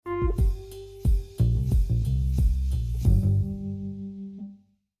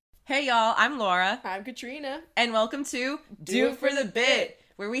Hey y'all, I'm Laura, I'm Katrina. and welcome to Do It For The Bit,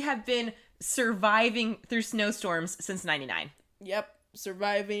 where we have been surviving through snowstorms since 99. Yep,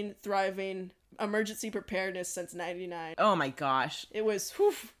 surviving, thriving, emergency preparedness since 99. Oh my gosh. It was,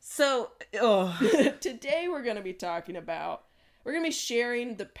 whew. So, Today we're going to be we're going to be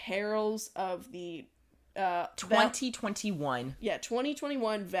sharing the perils of the 2021.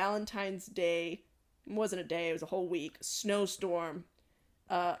 2021 Valentine's Day. It wasn't a day, it was a whole week. Snowstorm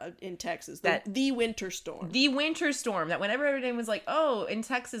in Texas. The winter storm. The winter storm, that whenever everyone was like, oh, in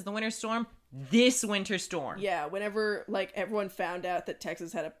Texas, the winter storm, this winter storm. Yeah, whenever, everyone found out that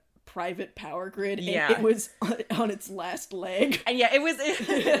Texas had a private power grid and Yeah. it was on its last leg. And yeah, it was...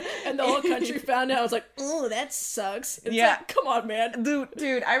 And the whole country found out. I was like, oh, that sucks. It's Yeah. like, come on, man.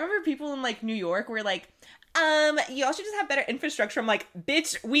 Dude, I remember people in, New York were like, y'all should just have better infrastructure. I'm like,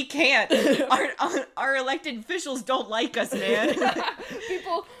 bitch, we can't. Our elected officials don't like us, man.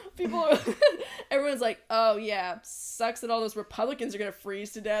 People, everyone's like, oh yeah, sucks that all those Republicans are gonna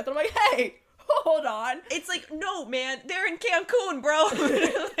freeze to death. And I'm like, hey, hold on. It's like, no, man, they're in Cancun, bro.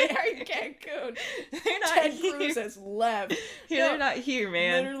 They're in Cancun. They're not Ted here. Cruz has left. Yeah, they're not here,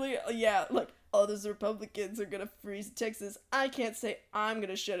 man. Literally, yeah, all those Republicans are gonna freeze Texas. I can't say I'm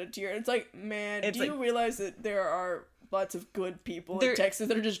gonna shed a tear. And it's like, man, do you realize that there are lots of good people in Texas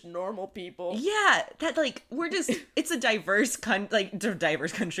that are just normal people? Yeah, that, we're just, it's a diverse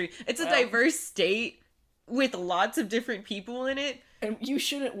diverse country. It's a diverse state with lots of different people in it. And you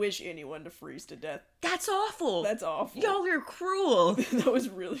shouldn't wish anyone to freeze to death. That's awful. That's awful. Y'all are cruel. That was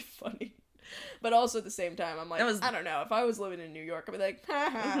really funny. But also at the same time, I'm like, I don't know. If I was living in New York, I'd be like,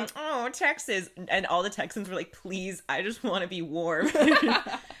 ha. Oh, Texas. And all the Texans were like, please, I just want to be warm.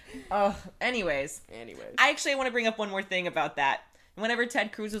 Anyways. I actually want to bring up one more thing about that. Whenever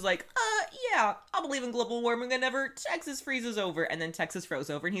Ted Cruz was like, yeah, I'll believe in global warming whenever Texas freezes over. And then Texas froze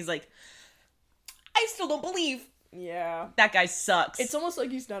over. And he's like, I still don't believe. Yeah. That guy sucks. It's almost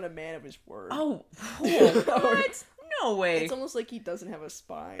like he's not a man of his word. Oh, what? No way. It's almost like he doesn't have a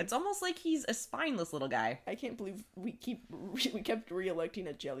spine. It's almost like he's a spineless little guy. I can't believe we kept re-electing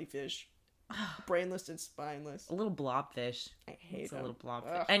a jellyfish. Brainless and spineless. A little blobfish. I hate it's him. A little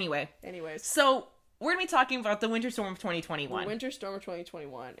blobfish. Ugh. Anyways. So, we're going to be talking about the winter storm of 2021. The winter storm of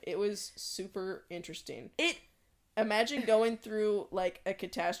 2021. It was super interesting. Imagine going through, a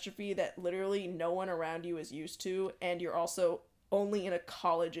catastrophe that literally no one around you is used to, and you're also only in a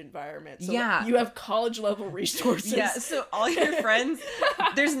college environment. So you have college level resources. Yeah, so all your friends,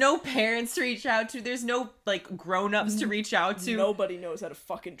 there's no parents to reach out to. There's no, grown-ups to reach out to. Nobody knows how to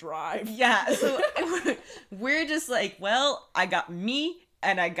fucking drive. Yeah, so we're just like, well, I got me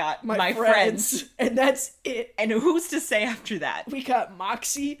and I got my friends. And that's it. And who's to say after that? We got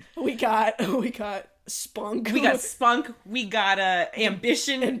Moxie. We got Spunk. We got Spunk. We got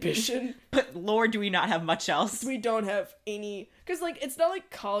Ambition. But Lord, do we not have much else? We don't have any, because it's not like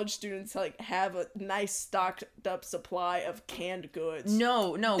college students have a nice stocked up supply of canned goods.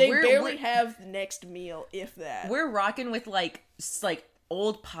 No, they barely have the next meal, if that. We're rocking with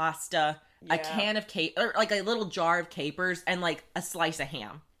old pasta, a can of or a little jar of capers, and a slice of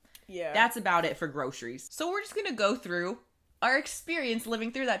ham. Yeah, that's about it for groceries. So we're just gonna go through our experience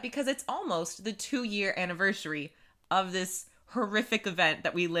living through that, because it's almost the 2-year anniversary of this horrific event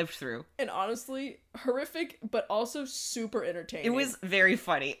that we lived through. And honestly, horrific, but also super entertaining. It was very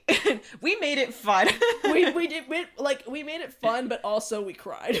funny. We made it fun. we made it fun, but also we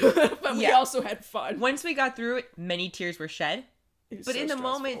cried. But we also had fun. Once we got through it, many tears were shed. But in the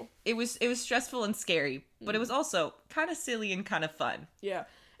moment, it was stressful and scary. But it was also kind of silly and kind of fun. Yeah.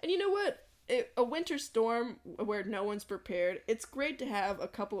 And you know what? A winter storm where no one's prepared, it's great to have a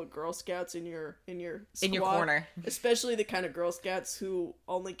couple of Girl Scouts in your squad, in your corner, especially the kind of Girl Scouts who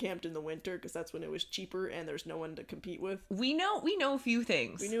only camped in the winter because that's when it was cheaper and there's no one to compete with. We know a few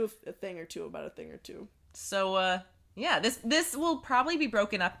things. We knew a thing or two about a thing or two. So yeah, this will probably be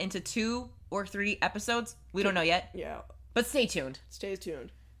broken up into 2 or 3 episodes. We don't know yet. Yeah, but stay tuned.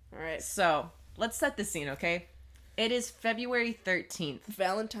 All right, so let's set the scene, okay? It is February 13th.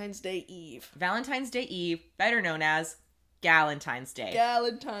 Valentine's Day Eve. Valentine's Day Eve, better known as Galentine's Day.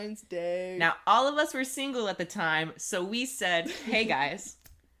 Galentine's Day. Now, all of us were single at the time, so we said, hey guys,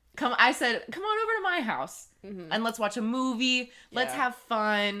 come on over to my house, and let's watch a movie, let's have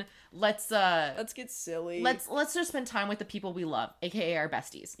fun, let's get silly. Let's just spend time with the people we love, aka our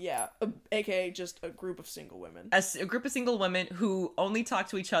besties. Yeah, aka just a group of single women. A group of single women who only talk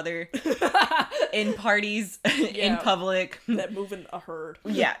to each other in parties, in public. That move in a herd.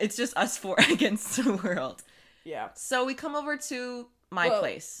 Yeah, it's just us 4 against the world. Yeah. So we come over to my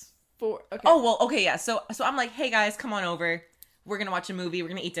place. Okay. Oh, well, okay, yeah. So I'm like, hey guys, come on over. we're gonna watch a movie, we're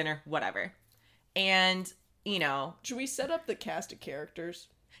gonna eat dinner, whatever. And, you know, should we set up the cast of characters?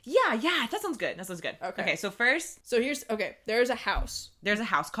 Yeah, that sounds good. Okay, so first... So there's a house. There's a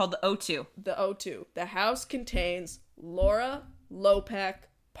house called the O2. The O2. The house contains Laura, Lopak,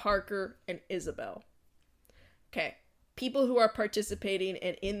 Parker, and Isabel. Okay. People who are participating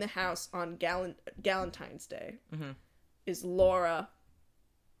and in the house on Galentine's Day is Laura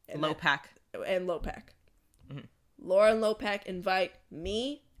and Lopak. Mm-hmm. Laura and Lopak invite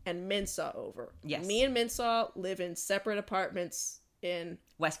me and Minsaw over. Yes. Me and Minsaw live in separate apartments in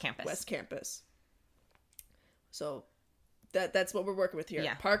West Campus. So that's what we're working with here.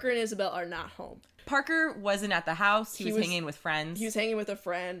 Yeah. Parker and Isabel are not home. Parker wasn't at the house. He was hanging with friends. He was hanging with a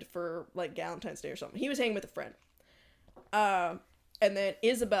friend for like Galentine's Day or something. He was hanging with a friend. And then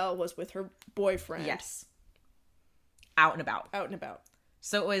Isabel was with her boyfriend. Yes. Out and about.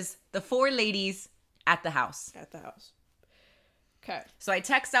 So it was the 4 ladies at the house. Okay. So I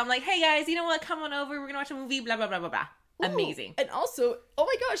text them like, hey guys, you know what? Come on over. We're going to watch a movie. Blah, blah, blah, blah, blah. Ooh, amazing. And also, oh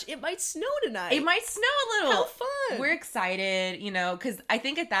my gosh, it might snow tonight. It might snow a little. How fun. We're excited, you know, because I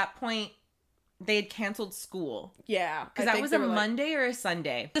think at that point they had canceled school. Yeah. Because that was a Monday or a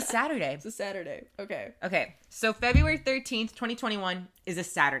Sunday? It's a Saturday. It's a Saturday. Okay. So February 13th, 2021 is a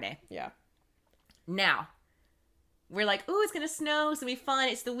Saturday. Yeah. Now, we're like, ooh, it's going to snow. It's going to be fun.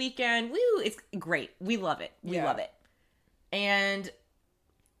 It's the weekend. Woo. It's great. We love it. We love it. And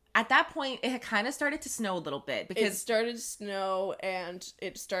at that point, it had kind of started to snow a little bit because it started to snow and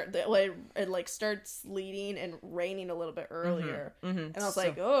it started sleeting and raining a little bit earlier. And I was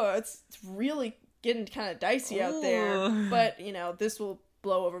like, oh, it's really getting kind of dicey out there. But you know, this will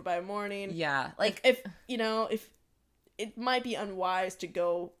blow over by morning. Yeah, like if it might be unwise to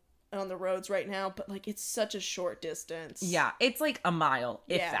go on the roads right now, but like it's such a short distance. Yeah, it's like a mile,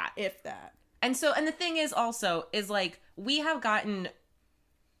 if that. And the thing is also is like we have gotten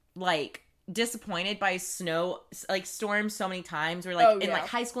like disappointed by snow like storms so many times. We're like in like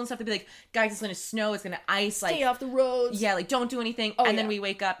high school and stuff, they'd be like, guys, it's gonna snow, it's gonna ice, stay off the roads. Yeah, like don't do anything. Then we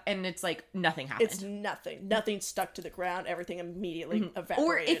wake up and it's like nothing happened. It's nothing stuck to the ground. Everything immediately evaporated.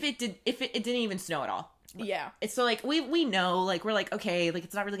 Or if it didn't even snow at all. Yeah. It's so like we know, like we're like, okay, like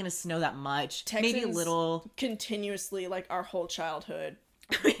it's not really gonna snow that much. Texans maybe a little. Continuously, like our whole childhood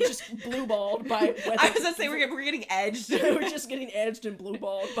just blue-balled by weather. I was gonna say we're getting edged. We're just getting edged and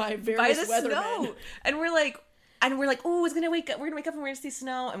blue-balled by various weathermen. Snow. And we're like, oh, we're gonna wake up and we're gonna see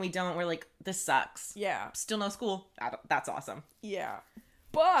snow, and we don't. We're like, this sucks. Yeah. Still no school. That's awesome. Yeah.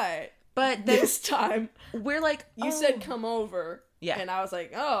 But this time we're like, you said come over. Yeah. And I was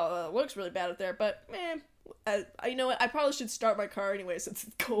like, oh, it looks really bad out there, but man, you know what? I probably should start my car anyway since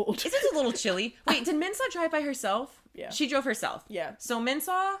it's cold. It's just a little chilly. Wait, did Minsaw drive by herself? Yeah. She drove herself. Yeah. So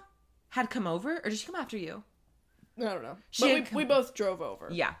Minsaw had come over, or did she come after you? I don't know. But we both drove over.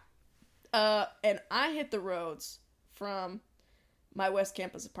 Yeah. And I hit the roads from my West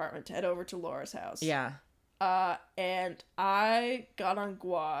Campus apartment to head over to Laura's house. Yeah. And I got on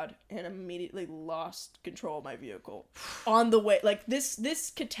Guad and immediately lost control of my vehicle. On the way, like this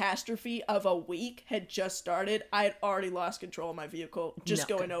catastrophe of a week had just started. I had already lost control of my vehicle just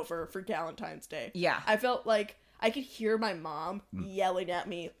going over for Galentine's Day. Yeah. I felt like I could hear my mom yelling at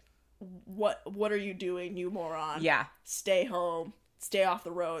me, What are you doing, you moron? Yeah. Stay home. Stay off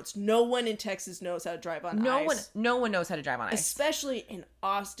the roads. No one in Texas knows how to drive on ice. No one knows how to drive on ice. Especially in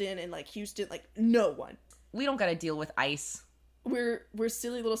Austin and like Houston, like no one. We don't got to deal with ice. We're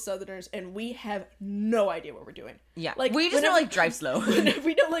silly little Southerners, and we have no idea what we're doing. Yeah, like we just know like drive slow.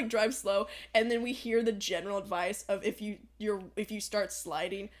 We don't like drive slow, and then we hear the general advice of if you start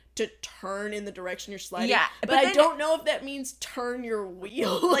sliding to turn in the direction you're sliding. Yeah, but I don't know if that means turn your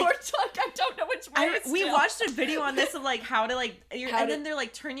wheel. Like I don't know which way. We watched a video on this of like how to like, then they're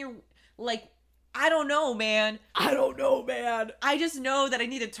like turn your like. I don't know, man. I just know that I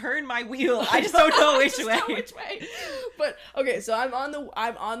need to turn my wheel. I just don't know which way. But okay, so I'm on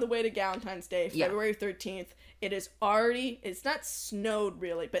the way to Galentine's Day, February 13th. It's not snowed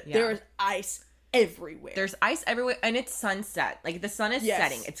really, but there is ice everywhere. There's ice everywhere, and it's sunset. Like the sun is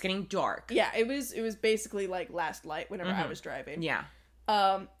setting. It's getting dark. Yeah, it was basically like last light whenever I was driving. Yeah.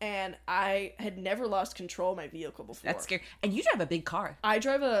 And I had never lost control of my vehicle before. That's scary. And you drive a big car. I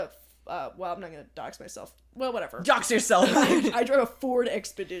drive a well, I'm not gonna dox myself. Well, whatever. Dox yourself. I drove a Ford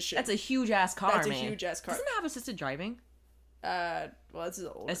Expedition. That's a huge ass car, That's a huge ass car. Doesn't it have assisted driving? Well, this is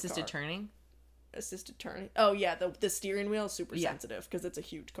an older assisted car. Assisted turning. Oh yeah, the steering wheel is super sensitive because it's a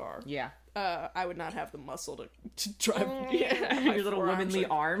huge car. Yeah. I would not have the muscle to drive. Your little womanly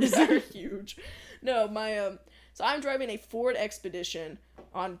arms are huge. No, my so I'm driving a Ford Expedition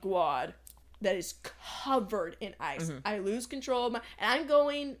on Guad, that is covered in ice. I lose control of and I'm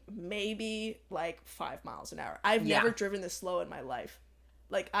going maybe like 5 miles an hour. I've never driven this slow in my life.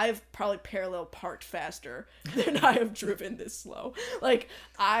 Like, I've probably parallel parked faster than I have driven this slow. Like,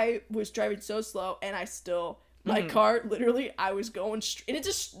 I was driving so slow, and I still, my car, literally, I was going straight, and it's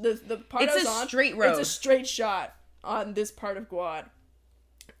just, the part I was on, straight road. It's a straight shot on this part of Guad.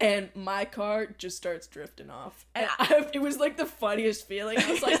 And my car just starts drifting off. And it was like the funniest feeling.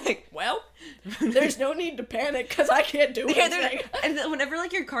 I was like, well, there's no need to panic because I can't do anything. And whenever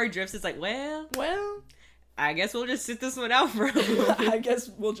like your car drifts, it's like, well, I guess we'll just sit this one out for a little bit. I guess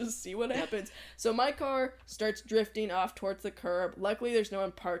we'll just see what happens. So my car starts drifting off towards the curb. Luckily, there's no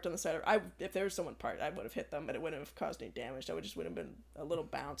one parked on the side. If there was someone parked, I would have hit them, but it wouldn't have caused any damage. That would have been a little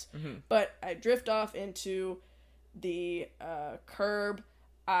bounce. But I drift off into the curb.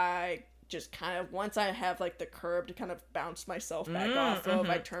 I just kind of, once I have like the curb to kind of bounce myself back off of,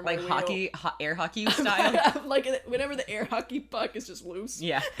 I turn my wheel. Air hockey style. Like whenever the air hockey puck is just loose.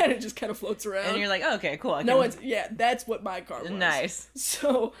 Yeah. And it just kind of floats around. And you're like, oh, okay, cool. That's what my car was. Nice.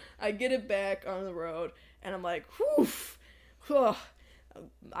 So I get it back on the road and I'm like, whew,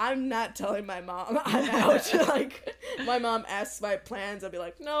 I'm not telling my mom I'm out. Like, my mom asks my plans, I'll be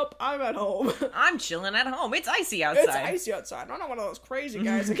like, nope, I'm at home. I'm chilling at home. It's icy outside. It's icy outside. I'm not one of those crazy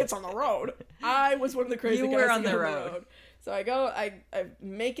guys that gets on the road. I was one of the crazy guys on the road. So I go, I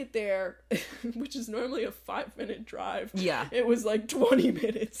make it there, which is normally a 5-minute drive. Yeah. It was like 20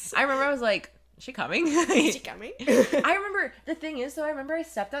 minutes. I remember I was like, is she coming? Is she coming? I remember, the thing is, though, I remember I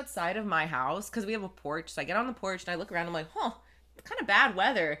stepped outside of my house, because we have a porch, so I get on the porch, and I look around, I'm like, kind of bad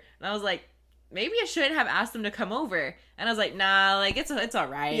weather. And I was like, maybe I shouldn't have asked them to come over. And I was like, nah, like, it's all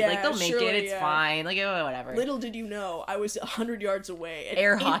right. Yeah, like, they'll make it. It's fine. Like, whatever. Little did you know, I was 100 yards away. And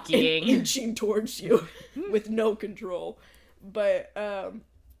air hockeying. Inching towards you with no control. But,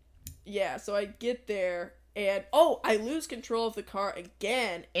 yeah, so I get there, and, I lose control of the car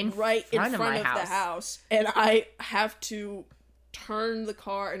again. In front of the house. And I have to turn the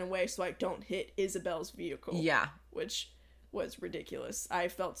car in a way so I don't hit Isabel's vehicle. Yeah. Which was ridiculous. I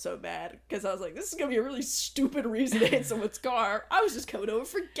felt so bad because I was like, this is gonna be a really stupid reason to hit someone's car. I was just coming over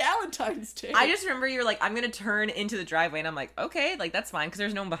for Galentine's Day. I just remember you're like, I'm gonna turn into the driveway, and I'm like, okay, like, that's fine, because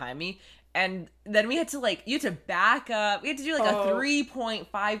there's no one behind me. And then we had to, like, you had to back up. We had to do, like, a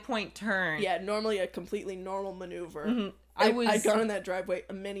 3.5 point turn. Yeah, normally a completely normal maneuver. Mm-hmm. I'd gone in that driveway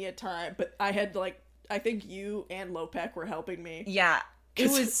many a time, but I had, like, I think you and Lopak were helping me. Yeah, it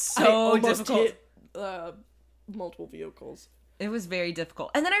was so difficult. Hit, multiple vehicles. It was very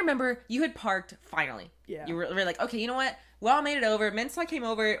difficult. And then I remember you had parked finally. Yeah. You were like, okay, you know what? Well, I made it over. Mensa came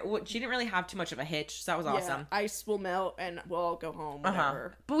over. She didn't really have too much of a hitch, so that was awesome. Ice will melt and we'll all go home,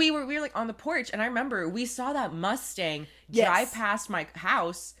 whatever. But we were like on the porch, and I remember we saw that Mustang drive past my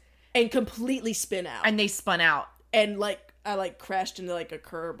house and completely spin out. And they spun out. And like I like crashed into like a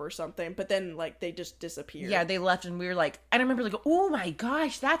curb or something, but then like they just disappeared. Yeah, they left, and we were like, and I remember like, oh my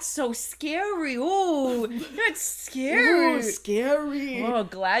gosh, that's so scary. Oh, that's scary. Ooh, scary. Oh,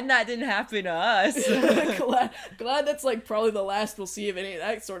 glad that didn't happen to us. glad that's like probably the last we'll see of any of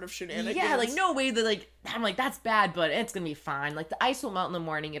that sort of shenanigans. Yeah, like no way that like, I'm like, that's bad, but it's gonna be fine. Like the ice will melt in the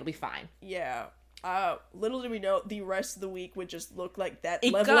morning, it'll be fine. Yeah. Little did we know the rest of the week would just look like that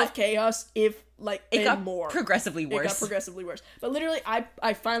level of chaos, if like it got more. progressively worse. It got progressively worse. But literally,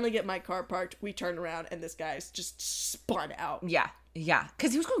 I finally get my car parked. We turn around, and this guy's just spun out. Yeah,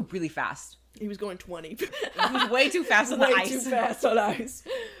 because he was going really fast. He was going 20. He was way too fast on the ice. Way too fast on ice.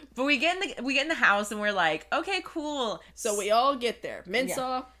 But we get in the house, and we're like, okay, cool. So we all get there.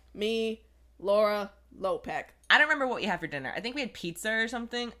 Mensa, me, Laura, Lopak. I don't remember what we had for dinner. I think we had pizza or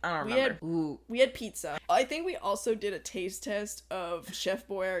something. I don't remember. We had pizza. I think we also did a taste test of Chef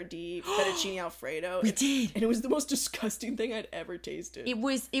Boyardee fettuccine Alfredo. We did. And it was the most disgusting thing I'd ever tasted. It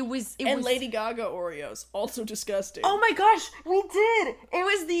was. And Lady Gaga Oreos. Also disgusting. Oh my gosh, we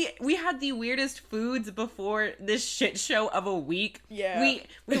did. We had the weirdest foods before this shit show of a week. Yeah.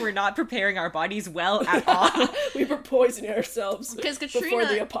 We were not preparing our bodies well at all. We were poisoning ourselves before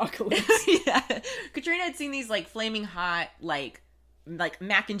the apocalypse. Yeah. Katrina had seen these like flaming hot like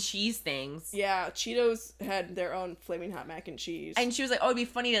mac and cheese things. Yeah, Cheetos had their own flaming hot mac and cheese. And she was like, oh, it'd be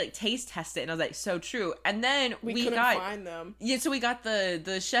funny to like taste test it. And I was like, so true. And then we couldn't find them. Yeah, so we got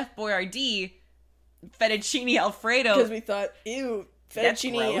the Chef Boyardee fettuccine Alfredo. Because we thought, ew,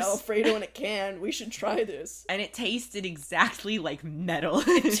 fettuccine Alfredo in a can. We should try this. And it tasted exactly like metal.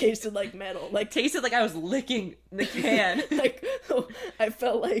 It tasted like metal. Like tasted like I was licking the can. Like I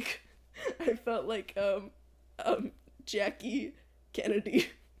felt like Jackie Kennedy.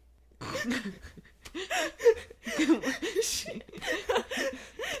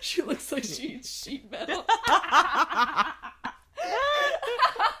 She looks looks like she eats sheet metal.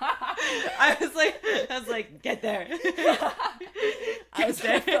 I was like, get there. I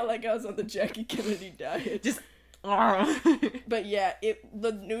felt like I was on the Jackie Kennedy diet. Just. But yeah,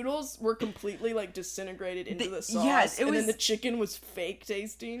 the noodles were completely like disintegrated into the sauce. Yes, and then the chicken was fake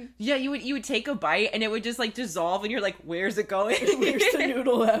tasting. Yeah, you would take a bite and it would just like dissolve, and you're like, where's it going? Where's the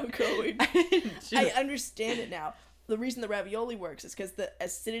noodle out going? I understand it now. The reason the ravioli works is because the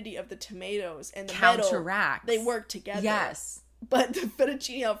acidity of the tomatoes and the counteracts. Metal, they work together. Yes. But the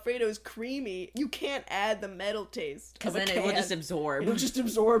fettuccine alfredo is creamy. You can't add the metal taste. Because then it will just absorb. It just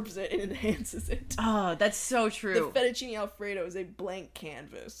absorbs it and enhances it. Oh, that's so true. The fettuccine alfredo is a blank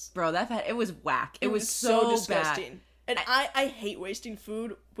canvas. Bro, it was whack. It was so disgusting. Bad. And I hate wasting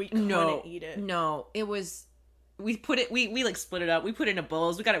food. We couldn't eat it. No, it was... We put it, we like split it up. We put it in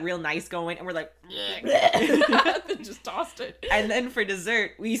bowls. We got it real nice going, and we're like, just tossed it. And then for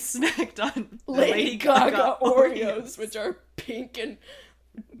dessert, we snacked on Lady Gaga Oreos, which are pink and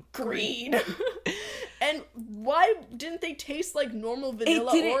green. And why didn't they taste like normal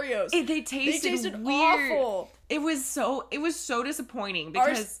vanilla Oreos? They tasted weird. Awful. It was so disappointing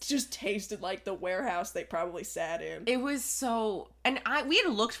because ours just tasted like the warehouse they probably sat in. It was so, and we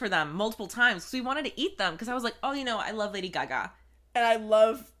had looked for them multiple times because we wanted to eat them because I was like, oh, I love Lady Gaga. And I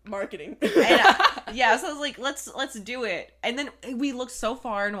love marketing. Yeah, so I was like, let's do it. And then we looked so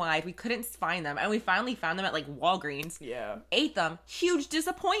far and wide, we couldn't find them, and we finally found them at like Walgreens. Yeah. Ate them. Huge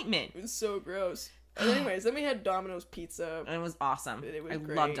disappointment. It was so gross. And anyways, then we had Domino's pizza. And it was awesome. I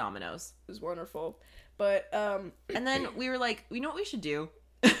love Domino's. It was wonderful. But and then we were like, you know what we should do?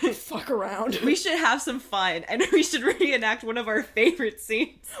 Fuck around. We should have some fun, and we should reenact one of our favorite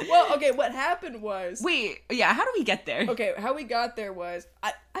scenes. Well, okay, what happened was... Wait, yeah, how do we get there? Okay, how we got there was...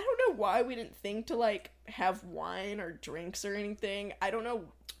 I don't know why we didn't think to, like, have wine or drinks or anything. I don't know...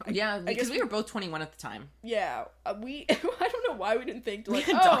 Yeah, because we were both 21 at the time. Yeah, I don't know why we didn't think to, like,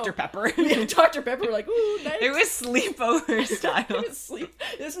 Dr. Pepper. Yeah, Dr. Pepper, like, ooh, nice. It was sleepover style.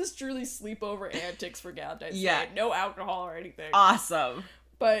 This was truly sleepover antics for Valentine's Day. No alcohol or anything. Awesome.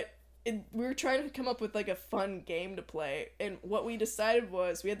 But we were trying to come up with, like, a fun game to play, and what we decided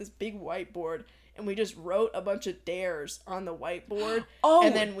was we had this big whiteboard, and we just wrote a bunch of dares on the whiteboard. Oh,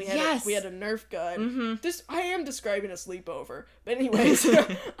 and then we had a Nerf gun. Mm-hmm. I am describing a sleepover, but anyways,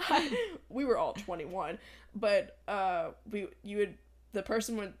 we were all 21. But the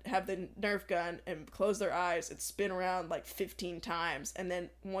person would have the Nerf gun and close their eyes and spin around like 15 times, and then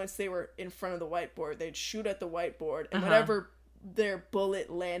once they were in front of the whiteboard, they'd shoot at the whiteboard, and whatever their bullet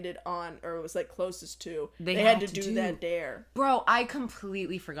landed on or was like closest to, they had to do that dare. Bro, I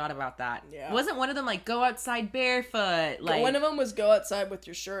completely forgot about that. Yeah. Wasn't one of them like go outside barefoot? Like one of them was go outside with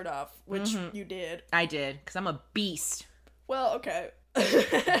your shirt off, which you did. I did, because I'm a beast. Well, okay.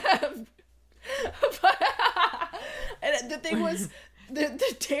 And the thing was,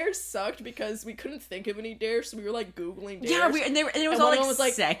 the dares sucked because we couldn't think of any dares, so we were like Googling dares. Yeah, and it was all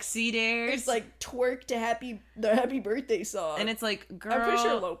like sexy dares. It's like twerk to the happy birthday song. And it's like, girl. I'm pretty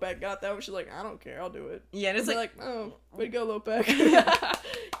sure Lopek got that, but she's like, I don't care, I'll do it. Yeah, and it's like, oh, way to go, Lopek.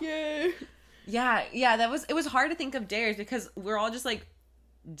 Yay. Yeah, it was hard to think of dares because we're all just like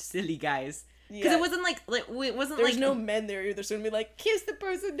silly guys. Because it wasn't like it wasn't There's no men there either, so it'd be like, kiss the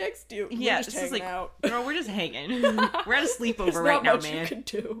person next to you. Yeah, we're just hanging out. Girl, we're just hanging. We're at a sleepover right now, man. You can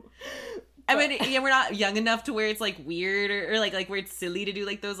do. I mean, yeah, we're not young enough to where it's like weird or like where it's silly to do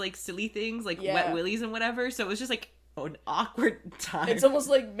like those like silly things like wet willies and whatever. So it was just like an awkward time. It's almost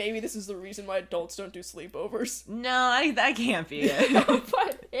like maybe this is the reason why adults don't do sleepovers. No, that can't be it.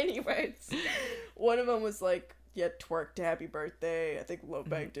 But anyways, one of them was like, yeah, twerk to happy birthday. I think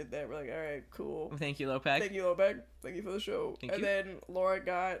Lopek did that. We're like, all right, cool. Well, thank you, Lopek. Thank you, Lopek. Thank you for the show. And then Laura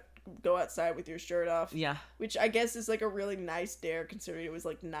got go outside with your shirt off. Yeah. Which I guess is like a really nice dare considering it was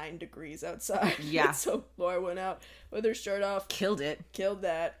like 9 degrees outside. Yeah. So Laura went out with her shirt off. Killed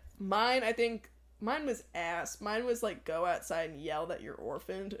that. Mine was ass. Mine was like go outside and yell that you're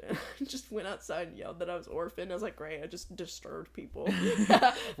orphaned. I just went outside and yelled that I was orphaned. I was like, great, I just disturbed people.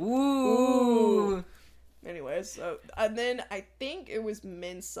 Ooh. Anyways, so and then I think it was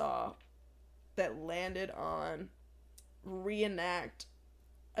Minsaw that landed on reenact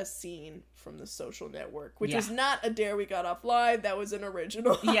a scene from The Social Network, which was not a dare we got off live. That was an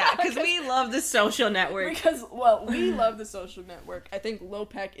original. Yeah, because we love The Social Network. We love The Social Network. I think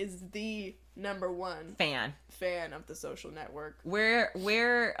Lopek is the #1 fan of The Social Network. We're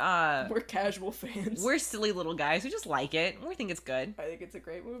casual fans. We're silly little guys who just like it. We think it's good. I think it's a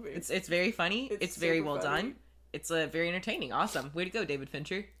great movie. It's very funny. It's very well done. It's very entertaining. Awesome. Way to go, David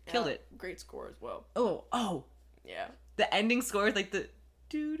Fincher. Killed it. Great score as well. Oh. Yeah. The ending score is like the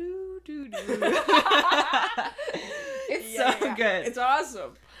do do It's so good. It's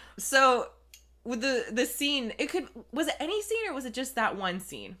awesome. So with the scene, was it any scene or was it just that one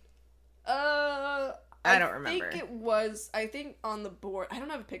scene? I don't remember. I think on the board, I don't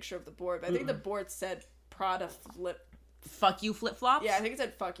have a picture of the board, but I think the board said Prada flip. Fuck you flip-flops? Yeah, I think it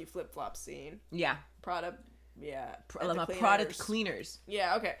said fuck you flip-flop scene. Yeah. Prada, yeah. Product cleaners.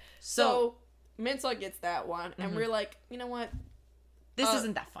 Yeah, okay. So Minsaw gets that one, and we're like, you know what? This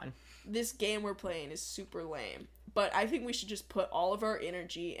isn't that fun. This game we're playing is super lame. But I think we should just put all of our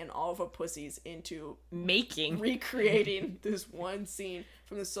energy and all of our pussies into recreating this one scene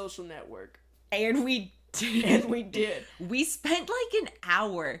from The Social Network. And we did. And we did. We spent like an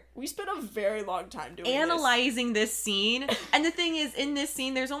hour. We spent a very long time doing analyzing this scene. And the thing is, in this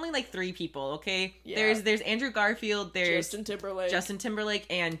scene, there's only like 3 people, okay? Yeah. There's Andrew Garfield, there's Justin Timberlake,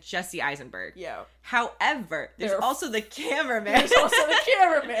 and Jesse Eisenberg. Yeah. However, there's also the cameraman. There's also the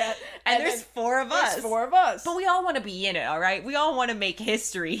cameraman. and there's 4 of us. There's 4 of us. But we all want to be in it, all right? We all want to make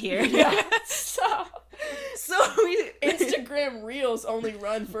history here. Yeah. So we Instagram Reels only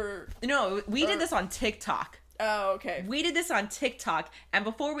run for... No, we did this on TikTok. Oh, okay. We did this on TikTok, and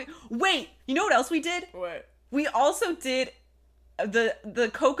before we... Wait, you know what else we did? What? We also did the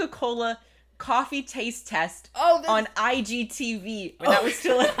Coca-Cola coffee taste test on IGTV, when that was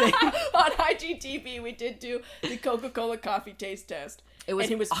still a thing. On IGTV, we did do the Coca-Cola coffee taste test. It was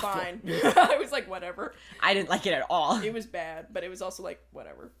fine. I was like, whatever. I didn't like it at all. It was bad, but it was also like,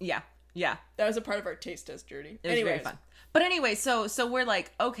 whatever. Yeah. Yeah. That was a part of our taste test journey. It was very fun. But anyway, so we're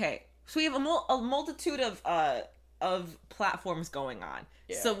like, okay, so we have a multitude of platforms going on.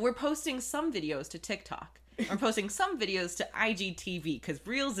 Yeah. So we're posting some videos to TikTok. We're posting some videos to IGTV because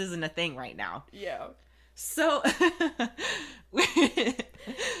Reels isn't a thing right now. Yeah. So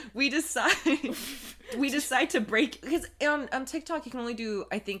we decide to break, because on TikTok you can only do,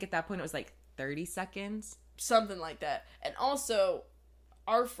 I think at that point it was like 30 seconds. Something like that. And also,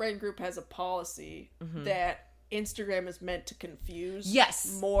 our friend group has a policy that Instagram is meant to confuse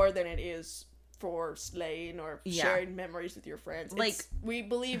more than it is for slaying or sharing memories with your friends. Like, we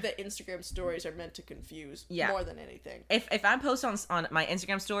believe that Instagram stories are meant to confuse more than anything. If I post on my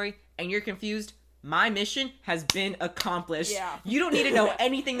Instagram story and you're confused, my mission has been accomplished. Yeah. You don't need to know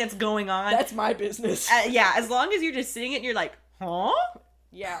anything that's going on. That's my business. Yeah, as long as you're just seeing it and you're like, huh?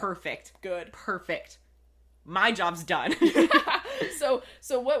 Yeah. Perfect. Good. Perfect. My job's done.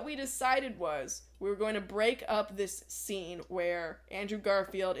 So what we decided was we were going to break up this scene where Andrew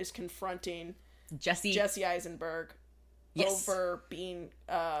Garfield is confronting Jesse Eisenberg over being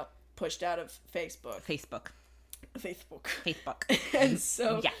pushed out of Facebook. And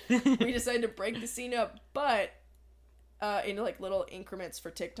so we decided to break the scene up, but into like little increments for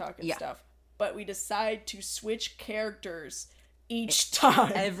TikTok and stuff. But we decide to switch characters each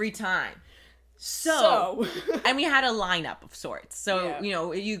time. Every time. So and we had a lineup of sorts. So, you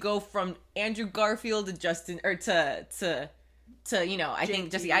know, you go from Andrew Garfield to Justin, or to you know, I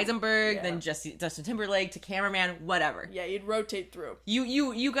think Jesse Eisenberg, then Justin Timberlake, to cameraman, whatever. Yeah, you'd rotate through.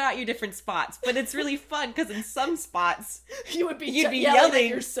 You got your different spots, but it's really fun because in some spots you'd be yelling at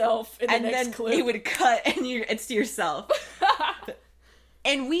yourself in the next clip. It would cut and it's to yourself.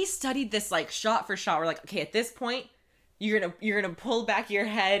 And we studied this like shot for shot. We're like, okay, at this point, you're gonna pull back your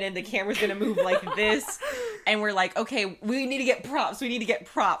head and the camera's gonna move like this, and we're like, okay, we need to get props. We're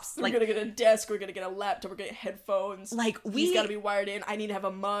gonna get a desk. We're gonna get a laptop. We're gonna get headphones. Like he's gotta be wired in. I need to have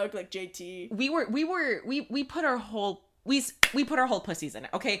a mug like JT. We put our whole pussies in it.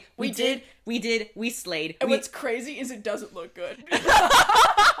 Okay, we slayed. And what's crazy is it doesn't look good.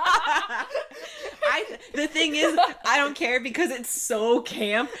 The thing is, I don't care because it's so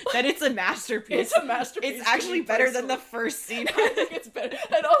camp that it's a masterpiece. It's a masterpiece. It's actually better than the first scene. I think it's better.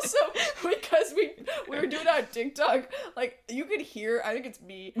 And also, because we were doing it on TikTok, like, you could hear, I think it's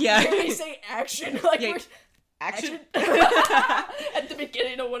me, hear me say action. Like, we're... Action? At the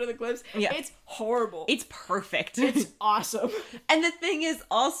beginning of one of the clips. Yeah. It's horrible. It's perfect. It's awesome. And the thing is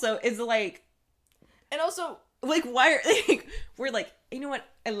also, is like... And also... Like, why are... Like, we're like, you know what?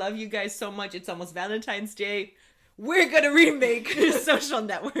 I love you guys so much. It's almost Valentine's Day. We're gonna remake Social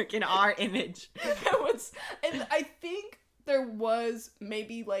Network in our image. And I think there was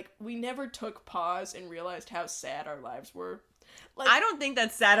maybe, like, we never took pause and realized how sad our lives were. Like, I don't think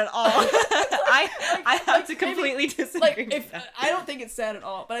that's sad at all. I have to completely disagree with that. I don't think it's sad at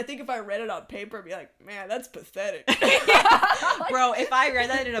all, but I think if I read it on paper, I'd be like, man, that's pathetic. Bro, if I read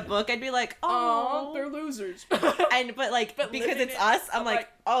that in a book, I'd be like, oh, they're losers. But because it's us, I'm like,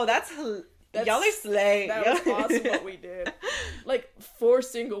 oh, that's y'all are slay. That was awesome what we did. Like, 4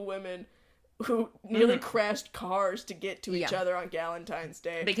 single women who nearly crashed cars to get to each other on Galentine's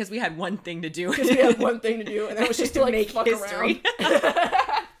Day. Because we had one thing to do. Because we had one thing to do, and that was just to, like, make fuck history.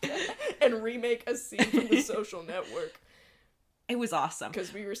 around. And remake a scene from The Social Network. It was awesome.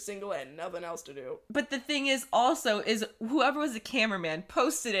 Because we were single and nothing else to do. But the thing is whoever was the cameraman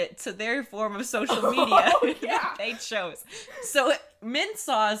posted it to their form of social media that they chose. So Mint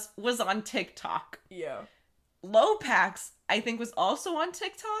Sauce was on TikTok. Yeah. Lopax, I think, was also on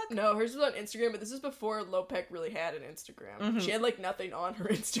TikTok. No, hers was on Instagram, but this is before Lopek really had an Instagram. She had, like, nothing on her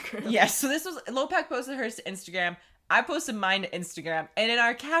Instagram. Yeah, so this was... Lopac posted hers to Instagram. I posted mine to Instagram. And in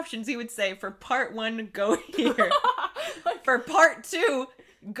our captions, he would say, for part 1, go here. For part 2,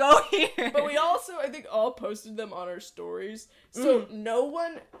 go here. But we also, I think, all posted them on our stories. So no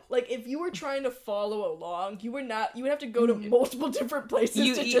one, like, if you were trying to follow along, you would have to go to multiple different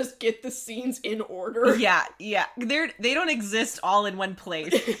places to just get the scenes in order. Yeah. They don't exist all in one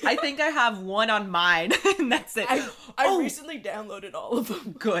place. I think I have one on mine, and that's it. I recently downloaded all of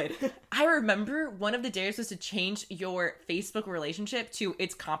them. Good. I remember one of the dares was to change your Facebook relationship to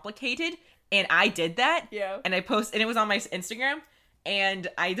it's complicated, and I did that. Yeah. And and it was on my Instagram, and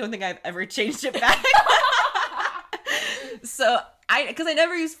I don't think I've ever changed it back. So because I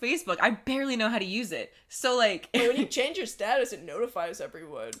never use Facebook, I barely know how to use it. So, like, but when you change your status, it notifies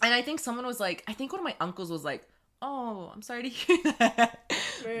everyone. And I think someone was like, I think one of my uncles was like, "Oh, I'm sorry to hear that."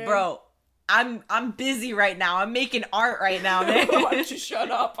 Man. Bro, I'm busy right now. I'm making art right now, man. Why don't you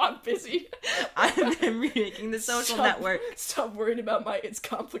shut up? I'm busy. I'm remaking The Social Network. Stop worrying about my it's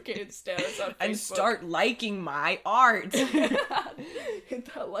complicated status on Facebook. And start liking my art. Hit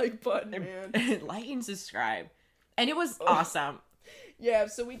that like button, man. Like and subscribe. And it was awesome. Yeah,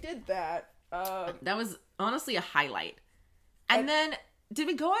 so we did that. That was honestly a highlight. And then did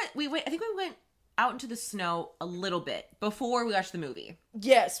we go out? I think we went out into the snow a little bit before we watched the movie.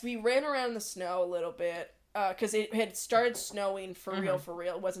 Yes, we ran around in the snow a little bit. Because it had started snowing for real.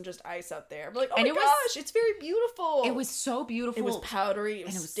 It wasn't just ice out there. We're like, oh my gosh, it's very beautiful. It was so beautiful. It was powdery. It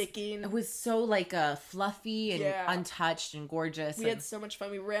was sticking. It was so, like, fluffy and untouched and gorgeous. We had so much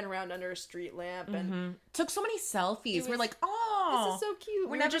fun. We ran around under a street lamp and took so many selfies. We're like, oh, this is so cute.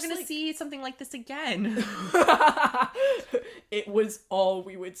 We're never going to see something like this again. It was all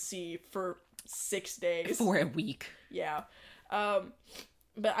we would see for 6 days. For a week. Yeah.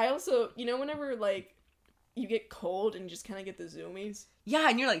 But I also, whenever, like, you get cold and you just kind of get the zoomies. Yeah,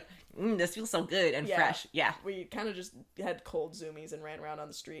 and you're like, this feels so good and fresh. Yeah. We kind of just had cold zoomies and ran around on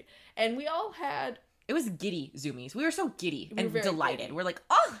the street. And we all had... It was giddy zoomies. We were so giddy and delighted. Giddy. We're like,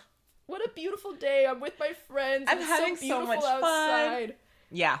 oh! What a beautiful day. I'm with my friends. I'm having so much outside. fun.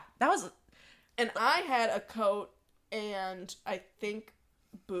 Yeah, that was... And I had a coat and I think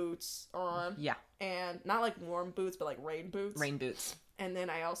boots on. Yeah. And not like warm boots, but like rain boots. Rain boots. And then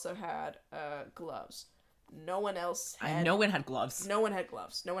I also had gloves. No one else had... No one had gloves. No one had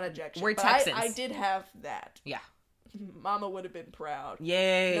gloves. No one had jack shit. We're but Texans. I did have that. Yeah. Mama would have been proud.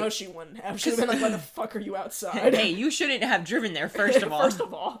 Yay. No, she wouldn't have. She would have been like, why the fuck are you outside? Hey, you shouldn't have driven there, first of all. First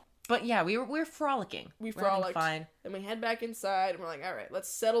of all. But yeah, we were frolicking. We frolicked. Fine. Then we head back inside and we're like, all right, let's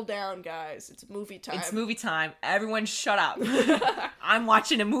settle down, guys. It's movie time. It's movie time. Everyone shut up. I'm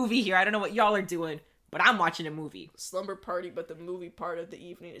watching a movie here. I don't know what y'all are doing, but I'm watching a movie. Slumber party, but the movie part of the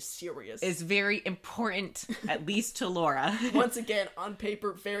evening is serious. It's very important, at least to Laura. Once again, on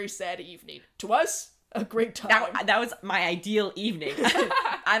paper, very sad evening. To us, a great time. That was my ideal evening.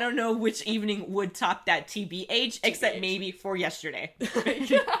 I don't know which evening would top that TBH, except maybe for yesterday.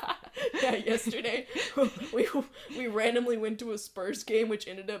 Yeah, yesterday we randomly went to a Spurs game, which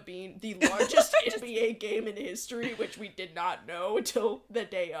ended up being the largest NBA game in history, which we did not know until the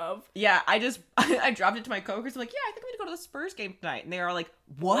day of. Yeah, I dropped it to my coworkers. I'm like, yeah, I think I'm gonna go to the Spurs game tonight, and they are like,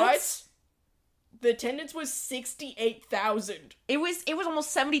 what? The attendance was 68,000. It was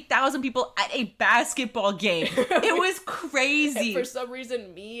almost 70,000 people at a basketball game. It was crazy. And for some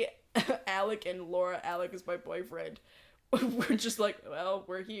reason, me, Alec, and Laura, Alec is my boyfriend, we're just like, well,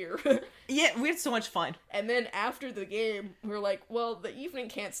 we're here. Yeah, we had so much fun. And then after the game, we're like, well, the evening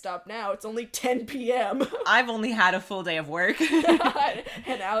can't stop now. It's only 10 p.m. I've only had a full day of work.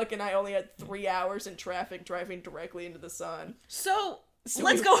 And Alec and I only had 3 hours in traffic driving directly into the sun. So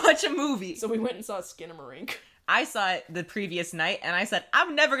let's go watch a movie. So we went and saw Skinamarink. I saw it the previous night, and I said,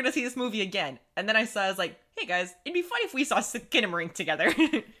 I'm never going to see this movie again. And then I was like, hey guys, it'd be funny if we saw Skinamarink together.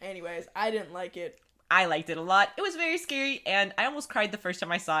 Anyways, I didn't like it. I liked it a lot. It was very scary, and I almost cried the first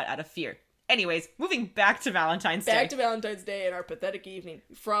time I saw it out of fear. Anyways, moving back to Valentine's Day. Back to Valentine's Day and our pathetic evening.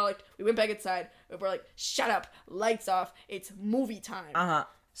 We frolicked. We went back inside. And we're like, shut up. Lights off. It's movie time. Uh-huh.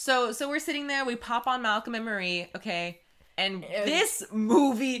 So we're sitting there. We pop on Malcolm and Marie, okay? And this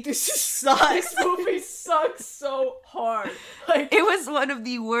movie sucks. This movie sucks so hard. Like, it was one of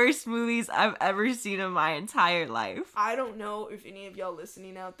the worst movies I've ever seen in my entire life. I don't know if any of y'all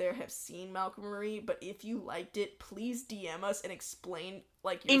listening out there have seen Malcolm and Marie, but if you liked it, please DM us and explain,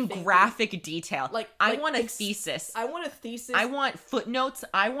 like, your thinking. Graphic detail. I want a thesis. I want a thesis. I want footnotes.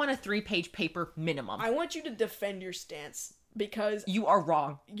 I want a 3-page paper minimum. I want you to defend your stance, because you are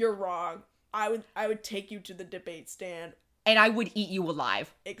wrong. You're wrong. I would take you to the debate stand. And I would eat you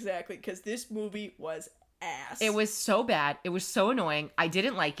alive. Exactly, because this movie was ass. It was so bad. It was so annoying. I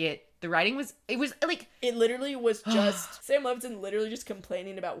didn't like it. The writing was, it was like... It literally was just... Sam Levinson literally just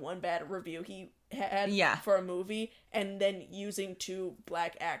complaining about one bad review he had for a movie, and then using 2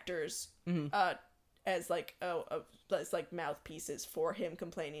 black actors as like as like mouthpieces for him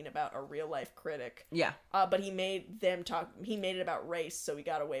complaining about a real life critic. Yeah. But he made it about race, so he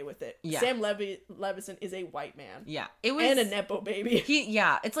got away with it. Yeah. Sam Levinson is a white man. Yeah. It was, and a nepo baby.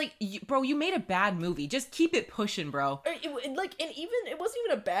 It's like, bro, you made a bad movie. Just keep it pushing, bro. It wasn't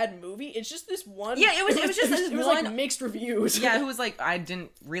even a bad movie. It's just this one. Yeah, it was just this one. It was like mixed reviews. Yeah, who was like, I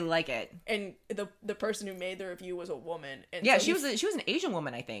didn't really like it. And the person who made the review was a woman. And yeah, so she was an Asian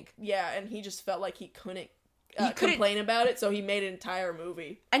woman, I think. Yeah, and he just felt like he couldn't complain about it, so he made an entire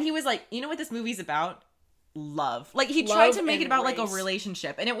movie. And he was like, you know what this movie's about? Love. Like, he tried to make it about, race. Like, a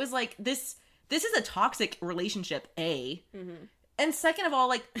relationship. And it was like, this is a toxic relationship, A. Mm-hmm. And second of all,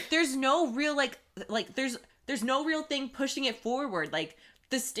 like, there's no real, there's no real thing pushing it forward. Like,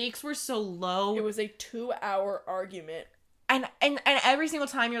 the stakes were so low. It was a 2-hour argument. And every single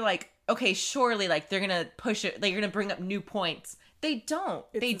time you're like, okay, surely, like, they're gonna push it, they're gonna bring up new points. They don't.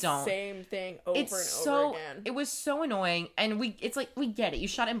 They don't. Same thing over and over again. It was so annoying, and we get it. You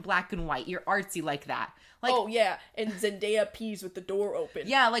shot in black and white. You're artsy like that. Like, oh yeah, and Zendaya pees with the door open.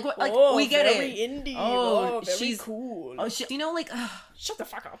 Yeah, like what? Like, we get very it. Indie. Very she's cool. Oh, you know, like, shut the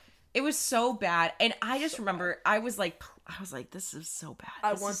fuck up. It was so bad, and I just remember I was like, this is so bad.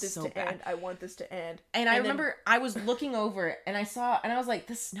 I want this to end. I want this to end. And I remember I was looking over, and I was like,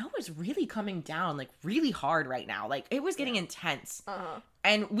 the snow is really coming down, like, really hard right now. Like, it was getting intense.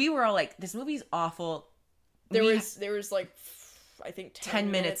 And we were all like, this movie's awful. There was like, I think 10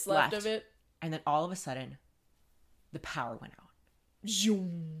 minutes left of it. And then all of a sudden, the power went out.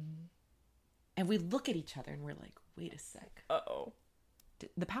 Zoom. And we look at each other, and we're like, wait a sec. Uh-oh.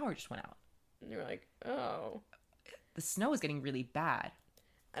 The power just went out. And you're like, oh. The snow is getting really bad.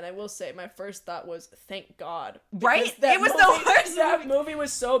 And I will say, my first thought was, thank God. Right? It was the worst. That movie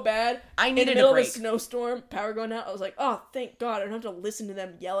was so bad. I needed a break. In the middle of a snowstorm, power going out, I was like, oh, thank God. I don't have to listen to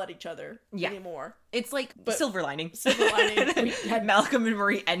them yell at each other anymore. It's like silver lining. Silver lining. We had Malcolm and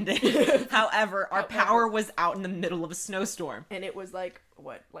Marie ended. However, our power was out in the middle of a snowstorm. And it was like,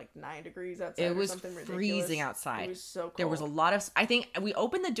 what, like 9 degrees outside? It was something freezing outside. It was so cold. There was a lot of... I think we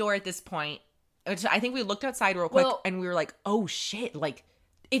opened the door at this point. Which I think we looked outside real quick, and we were like, oh shit, like,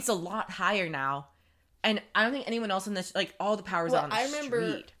 it's a lot higher now. And I don't think anyone else in this, like, all the power's out on the street. I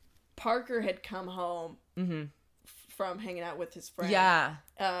remember Parker had come home from hanging out with his friend. Yeah.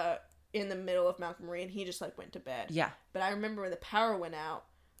 In the middle of Malcolm Marie, and he just, like, went to bed. Yeah. But I remember when the power went out,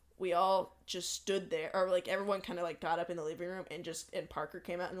 we all just stood there, or, like, everyone kind of, like, got up in the living room, and Parker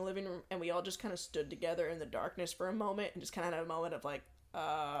came out in the living room, and we all just kind of stood together in the darkness for a moment, and just kind of had a moment of, like,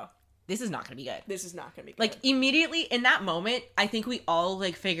 this is not gonna be good. This is not gonna be good. Like, immediately in that moment, I think we all,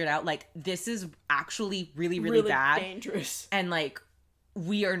 like, figured out, like, this is actually really, really bad. Dangerous. And, like,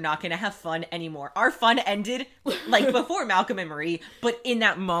 we are not gonna have fun anymore. Our fun ended, like, before Malcolm and Marie, but in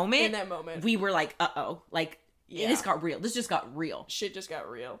that moment, we were like, uh-oh. Like, this got real. This just got real. Shit just got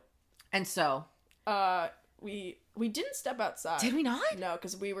real. And so... We didn't step outside. Did we not? No,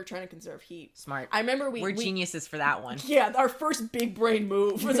 because we were trying to conserve heat. Smart. I remember we're geniuses for that one. Yeah, our first big brain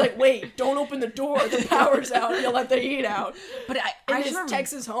move was like, wait, don't open the door. The power's out. You'll let the heat out. But I just remember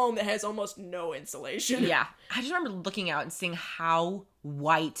Texas home that has almost no insulation. Yeah. I just remember looking out and seeing how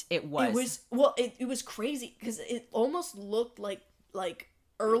white it was. It was crazy because it almost looked like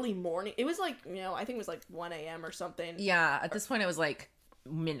early morning. It was like, I think it was like 1 a.m. or something. Yeah, at this point it was like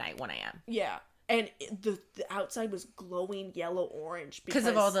midnight, 1 a.m. Yeah. And the outside was glowing yellow-orange because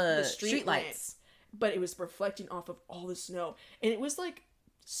of all the street lights. But it was reflecting off of all the snow. And it was, like,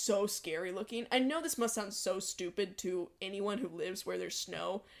 so scary looking. I know this must sound so stupid to anyone who lives where there's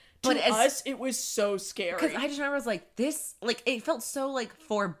snow. But to us, it was so scary. Because I just remember I was like, this... Like, it felt so, like,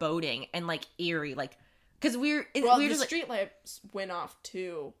 foreboding and, like, eerie. Like, because we were the just, street lights went off,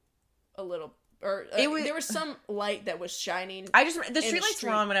 too, a little or there was some light that was shining. The streetlights were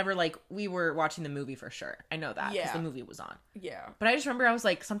on whenever like we were watching the movie for sure. I know that because the movie was on. Yeah. But I just remember I was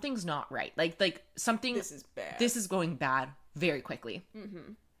like, something's not right. Like something. This is bad. This is going bad very quickly.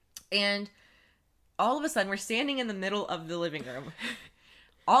 Mm-hmm. And all of a sudden, we're standing in the middle of the living room.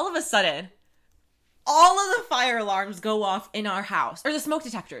 All of a sudden, all of the fire alarms go off in our house, or the smoke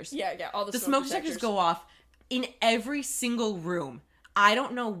detectors. Yeah. All the smoke detectors go off in every single room. I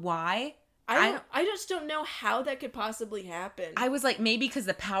don't know why. I just don't know how that could possibly happen. I was like, maybe because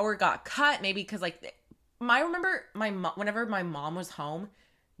the power got cut. Maybe because like, I remember whenever my mom was home,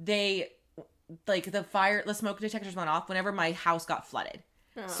 the smoke detectors went off whenever my house got flooded.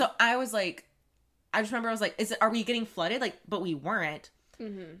 Uh-huh. So I was like, I just remember I was like, are we getting flooded? Like, but we weren't.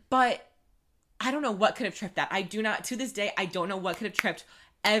 Mm-hmm. But I don't know what could have tripped that. To this day, I don't know what could have tripped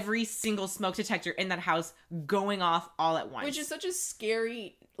every single smoke detector in that house going off all at once. Which is such a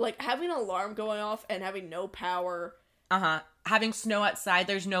scary, like, having an alarm going off and having no power. Having snow outside,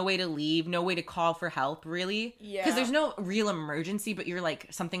 there's no way to leave, no way to call for help, really. Yeah. Because there's no real emergency, but you're like,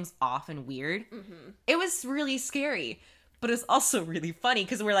 something's off and weird. Mm-hmm. It was really scary. But it's also really funny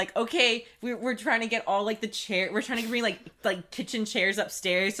because we're like, okay, we're trying to get all like the chair. We're trying to bring like kitchen chairs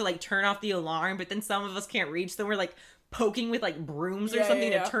upstairs to like turn off the alarm. But then some of us can't reach. So we're like poking with like brooms or something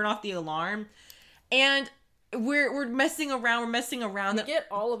to turn off the alarm. And we're messing around. We're messing around. We get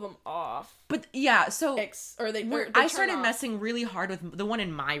all of them off. But yeah, so I started off. messing really hard with the one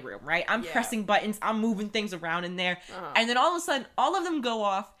in my room, right? I'm pressing buttons. I'm moving things around in there. Uh-huh. And then all of a sudden, all of them go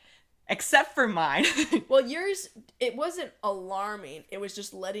off. Except for mine. Well, yours, it wasn't alarming. It was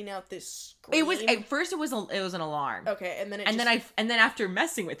just letting out this scream. It was at first. It was an alarm. Okay, and then after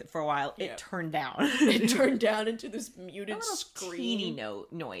messing with it for a while, it turned down. It turned down into this muted scream. Teeny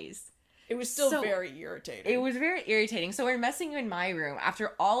noise. It was still very irritating. It was very irritating. So we're messing in my room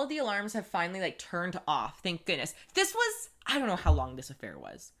after all of the alarms have finally like turned off. Thank goodness. This was, I don't know how long this affair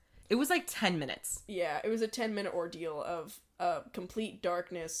was. It was like 10 minutes. Yeah, it was a 10-minute ordeal of complete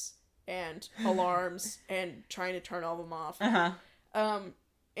darkness and alarms and trying to turn all of them off. Uh-huh.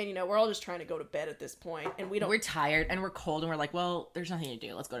 And we're all just trying to go to bed at this point, and we're tired and we're cold, and we're like, well, there's nothing to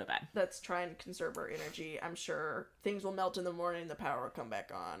do. Let's go to bed. Let's try and conserve our energy. I'm sure things will melt in the morning and the power will come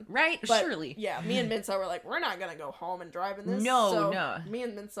back on. Right? But, surely. Yeah, me and Minsaw were like, we're not gonna go home and drive in this. No. Me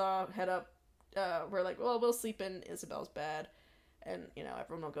and Minsaw head up. We're like, well, we'll sleep in Isabel's bed, and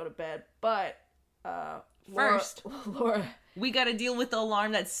everyone will go to bed. But first, Laura, we gotta deal with the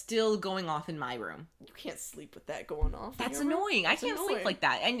alarm that's still going off in my room. You can't sleep with that going off. That's annoying. I can't sleep like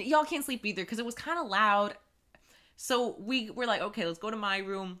that. And y'all can't sleep either because it was kind of loud. So we were like, okay, let's go to my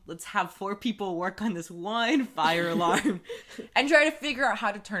room. Let's have 4 people work on this one fire alarm and try to figure out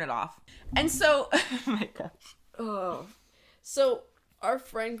how to turn it off. And so, oh my gosh. Oh. So our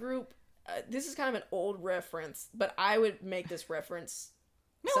friend group, this is kind of an old reference, but I would make this reference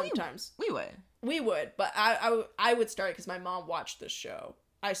sometimes. We would, but I would start it because my mom watched this show.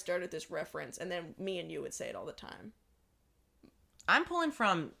 I started this reference, and then me and you would say it all the time. I'm pulling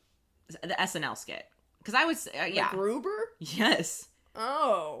from the SNL skit. Because I would say, MacGruber? Yes.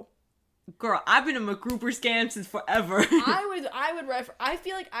 Oh. Girl, I've been a MacGruber scam since forever. I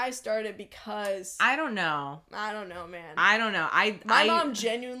feel like I started because... I don't know, man. I don't know. My mom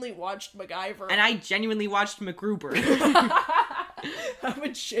genuinely watched MacGyver. And I genuinely watched MacGruber. I'm a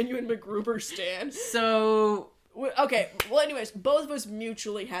genuine MacGruber stan. So... Okay, well anyways, both of us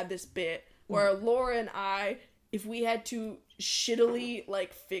mutually had this bit where Laura and I, if we had to shittily,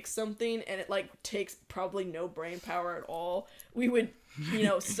 like, fix something and it, like, takes probably no brain power at all, we would,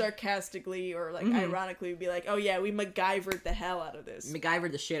 sarcastically or, like, ironically be like, oh yeah, we MacGyvered the hell out of this.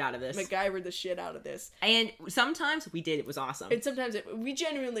 MacGyvered the shit out of this. And sometimes we did. It was awesome. And sometimes we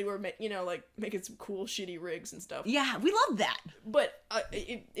genuinely were, making some cool, shitty rigs and stuff. Yeah, we love that. But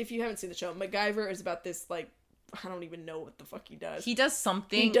if you haven't seen the show, MacGyver is about this, like, I don't even know what the fuck he does. He does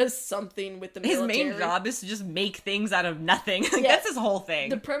something. He does something with the military. His main job is to just make things out of nothing. That's his whole thing.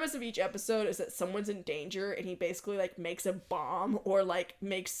 The premise of each episode is that someone's in danger and he basically, like, makes a bomb or, like,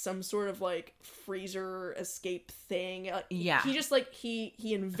 makes some sort of, like, freezer escape thing. Yeah. He just, like, he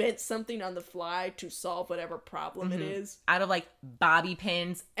invents something on the fly to solve whatever problem it is. Out of, like, bobby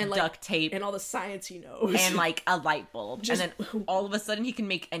pins and duct tape. And all the science he knows. And, like, a light bulb. And then all of a sudden he can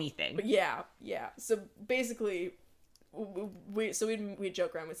make anything. Yeah. So basically... We'd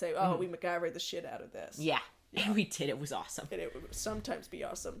joke around. We'd say, "Oh, we MacGyvered the shit out of this." Yeah. And we did. It was awesome. And it would sometimes be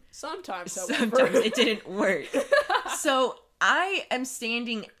awesome. Sometimes it didn't work. So I am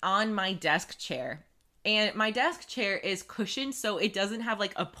standing on my desk chair, and my desk chair is cushioned, so it doesn't have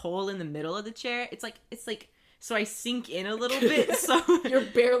like a pole in the middle of the chair. It's like so I sink in a little bit. So you're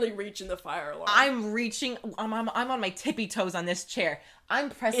barely reaching the fire alarm. I'm reaching. I'm on my tippy toes on this chair. I'm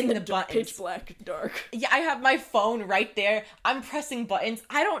pressing the buttons. Pitch black, dark. Yeah, I have my phone right there. I'm pressing buttons.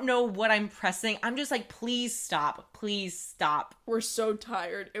 I don't know what I'm pressing. I'm just like, please stop. Please stop. We're so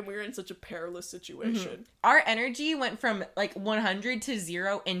tired, and we're in such a perilous situation. Mm-hmm. Our energy went from like 100 to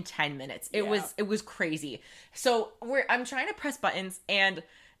 0 in 10 minutes. It was crazy. So I'm trying to press buttons, and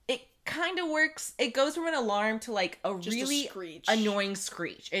it kind of works. It goes from an alarm to like just really annoying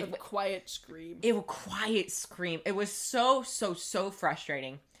screech. A quiet scream. It was quiet scream. It was so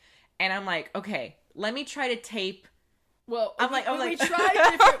frustrating. And I'm like, okay, let me try to tape. Well, we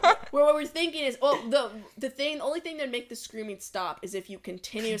tried different. Well, what we're thinking is, the only thing that make the screaming stop is if you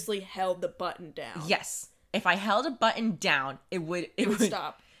continuously held the button down. Yes, if I held a button down, it would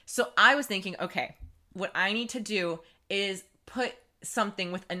stop. So I was thinking, okay, what I need to do is put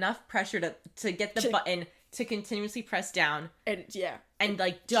something with enough pressure to get the button to continuously press down, and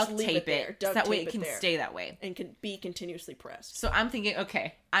like duct tape it so that way it can stay that way and can be continuously pressed. So I'm thinking,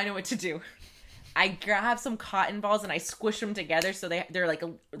 okay, I know what to do. I grab some cotton balls and I squish them together so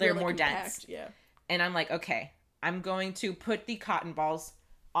they're more dense. Yeah. And I'm like, okay, I'm going to put the cotton balls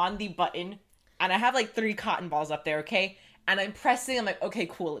on the button, and I have like 3 cotton balls up there, okay? And I'm pressing. I'm like, okay,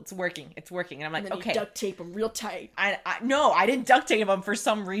 cool, it's working. And I'm like, and then okay, you duct tape them real tight. No, I didn't duct tape them for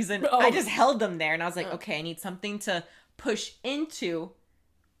some reason. Oh. I just held them there, and I was like, okay, I need something to push into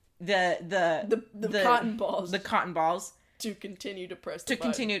the cotton balls. The cotton balls. To continue to press the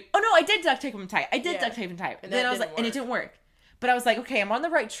button. Oh no, I did duct tape them tight. duct tape them tight. And then I was like, and it didn't work. But I was like, okay, I'm on the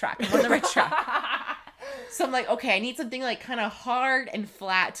right track. So I'm like, okay, I need something like kind of hard and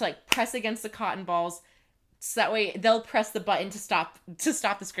flat to like press against the cotton balls, so that way they'll press the button to stop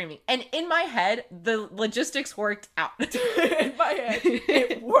the screaming. And in my head, the logistics worked out. In my head,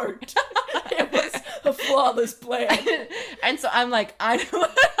 it worked. It was a flawless plan. And so I'm like, I know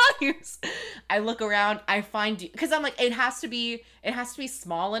what I'll use. I look around, I find, because I'm like, it has to be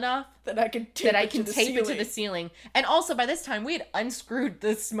small enough that I can tape it to the ceiling. And also by this time we had unscrewed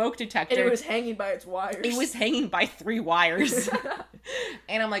the smoke detector. And it was hanging by its wires. It was hanging by 3 wires.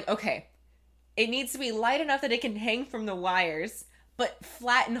 And I'm like, okay, it needs to be light enough that it can hang from the wires, but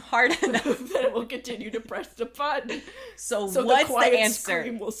flat and hard enough that it will continue to press the button. So what's the answer?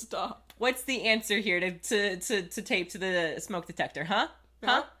 Scream will stop. What's the answer here to tape to the smoke detector? Huh?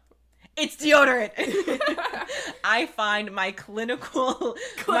 It's deodorant. I find my clinical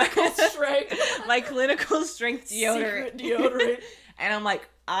strength. My clinical strength deodorant. Secret deodorant. And I'm like,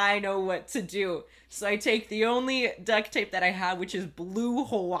 I know what to do. So I take the only duct tape that I have, which is blue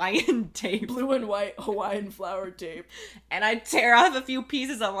Hawaiian tape. Blue and white Hawaiian flower tape. And I tear off a few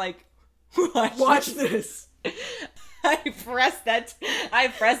pieces. I'm like, watch this. I press that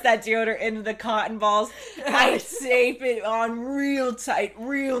deodorant into the cotton balls. I tape it on real tight,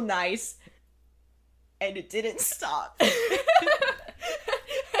 real nice. And it didn't stop.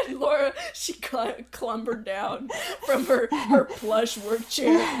 And Laura, she clambered down from her plush work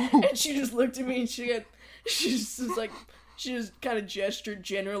chair, and she just looked at me, and she just kind of gestured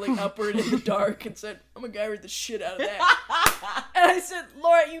generally upward in the dark and said, I'm gonna MacGyver the shit out of that. And I said,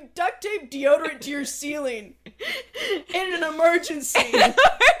 Laura, you duct tape deodorant to your ceiling in an emergency.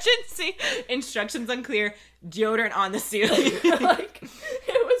 Instructions unclear. Deodorant on the ceiling. Like,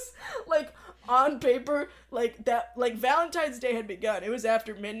 it was like on paper, like that, like Valentine's Day had begun. It was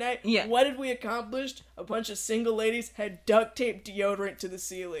after midnight. Yeah. What had we accomplished? A bunch of single ladies had duct taped deodorant to the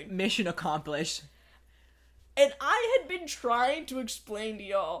ceiling. Mission accomplished. And I had been trying to explain to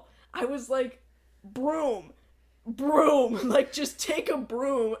y'all. I was like, broom. Like, just take a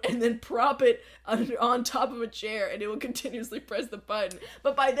broom and then prop it on top of a chair and it will continuously press the button.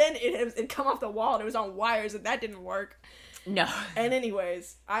 But by then, it come off the wall and it was on wires and that didn't work. No. And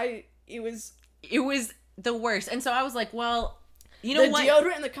anyways, it was the worst. And so I was like, well, you know what? The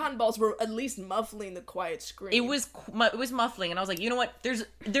deodorant and the cotton balls were at least muffling the quiet scream. It was muffling. And I was like, you know what?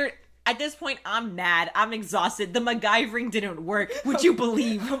 At this point, I'm mad. I'm exhausted. The MacGyvering didn't work. Would you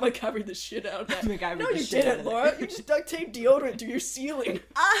believe? I'm MacGyvering the shit out of that. No, you didn't, Laura. You just duct taped deodorant to your ceiling.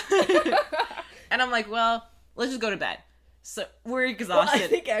 And I'm like, well, let's just go to bed. So we're exhausted. Well, I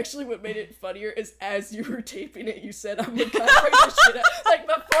think actually what made it funnier is as you were taping it, you said, I'm MacGyvering the shit out. Like,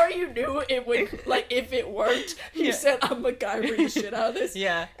 before you knew it would, like, if it worked, you said, I'm MacGyvering the shit out of this.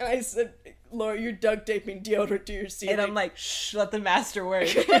 Yeah. And I said, Laura, you're duct taping deodorant to your ceiling. And I'm like, shh, let the master work.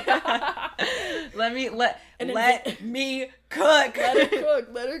 let me cook. Let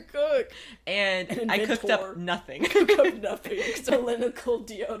her cook. And I cooked up nothing. Clinical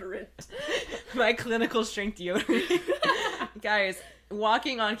deodorant. My clinical strength deodorant. Guys,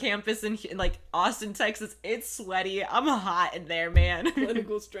 walking on campus in like Austin, Texas. It's sweaty. I'm hot in there, man.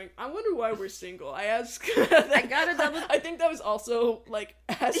 Clinical strength. I wonder why we're single. I ask. I gotta double. I think that was also like.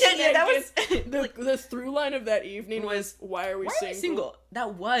 Yeah, that was the through line of that evening was why are we single?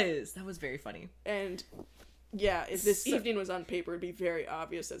 That was very funny. And yeah, if this evening was on paper, it'd be very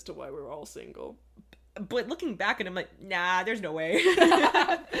obvious as to why we're all single. But looking back at him, like, nah, there's no way.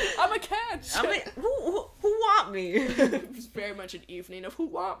 I'm a catch. I'm like, who want me? It was very much an evening of who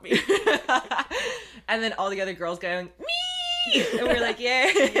want me. And then all the other girls going, me! And we're like, yeah.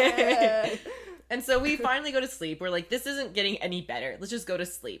 Yeah. And so we finally go to sleep. We're like, this isn't getting any better. Let's just go to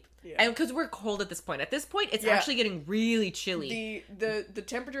sleep. Yeah. And because we're cold at this point. At this point, it's actually getting really chilly. The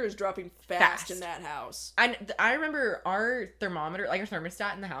temperature is dropping fast in that house. And I remember our thermometer, like our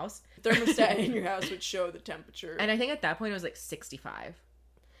thermostat in the house. Thermostat in your house would show the temperature. And I think at that point it was like 65.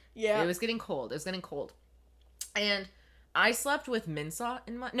 Yeah. It was getting cold. And I slept with Minsa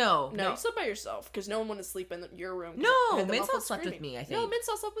in my... No, you slept by yourself because no one wanted to sleep in your room. No, Minsa slept with me, I think. No,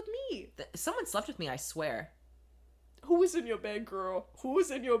 Minsa slept with me. Someone slept with me, I swear. Who was in your bed, girl? Who was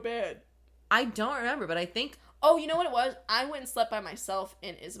in your bed? I don't remember, but I think... Oh, you know what it was? I went and slept by myself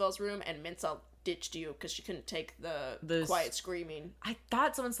in Isabel's room, and Minsa ditched you because she couldn't take the quiet screaming. I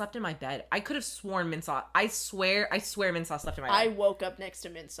thought someone slept in my bed. I could have sworn Minsa... I swear Minsa slept in my bed. I woke up next to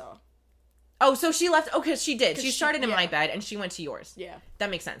Minsa. Oh, so she left. Oh, because she did. She started in my bed and she went to yours. Yeah, that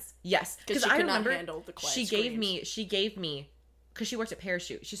makes sense. Yes, because I remember not handle the quiet she gave me because she worked at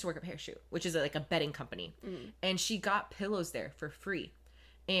Parachute. She used to work at Parachute, which is like a bedding company, and she got pillows there for free.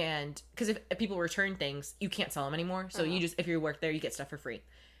 And because if people return things, you can't sell them anymore. So you just if you work there, you get stuff for free.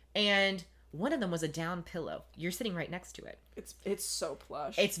 And one of them was a down pillow. You're sitting right next to it. It's so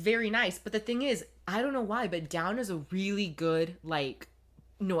plush. It's very nice. But the thing is, I don't know why, but down is a really good like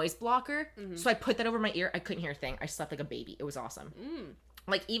noise blocker. So I put that over my ear. I couldn't hear a thing. I slept like a baby. It was awesome.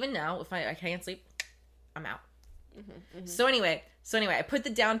 Like even now, if I can't sleep, I'm out. So anyway, I put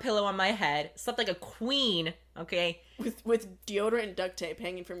the down pillow on my head, slept like a queen, okay? With deodorant and duct tape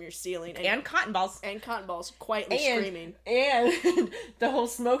hanging from your ceiling. And cotton balls. Quietly screaming. And the whole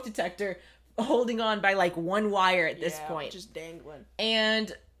smoke detector holding on by like one wire at this point. Just dangling.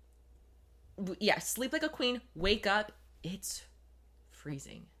 And yeah, sleep like a queen, wake up, it's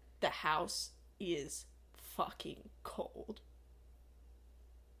freezing. The house is fucking cold.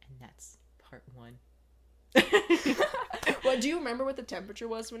 And that's part 1. Well, do you remember what the temperature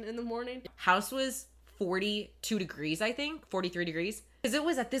was in the morning? House was 42 degrees, I think. 43 degrees. Because it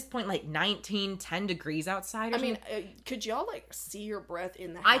was at this point like 10 degrees outside. Could y'all like see your breath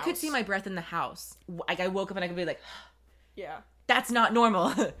in the house? I could see my breath in the house. Like I woke up and I could be like, yeah. That's not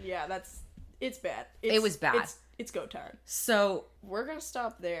normal. Yeah, it's bad. It was bad. It's go time. So we're gonna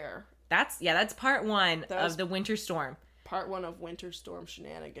stop there. That's part 1 of the winter storm. Part 1 of winter storm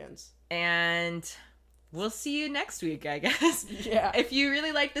shenanigans. And we'll see you next week, I guess. Yeah. If you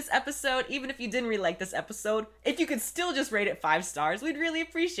really like this episode, even if you didn't really like this episode, if you could still just rate it 5 stars, we'd really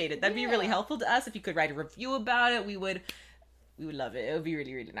appreciate it. That'd be really helpful to us. If you could write a review about it, we would love it. It would be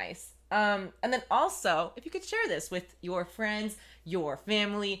really, really nice. And then also, if you could share this with your friends, your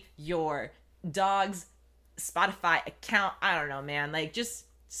family, your dogs, Spotify account, I don't know, man. Like, just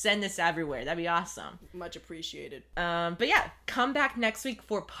send this everywhere. That'd be awesome. Much appreciated. But yeah, come back next week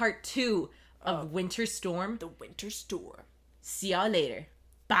for part 2 of Winter Storm. The Winter Storm. See y'all later.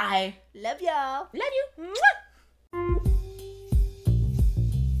 Bye. Love y'all. Love you. Mwah!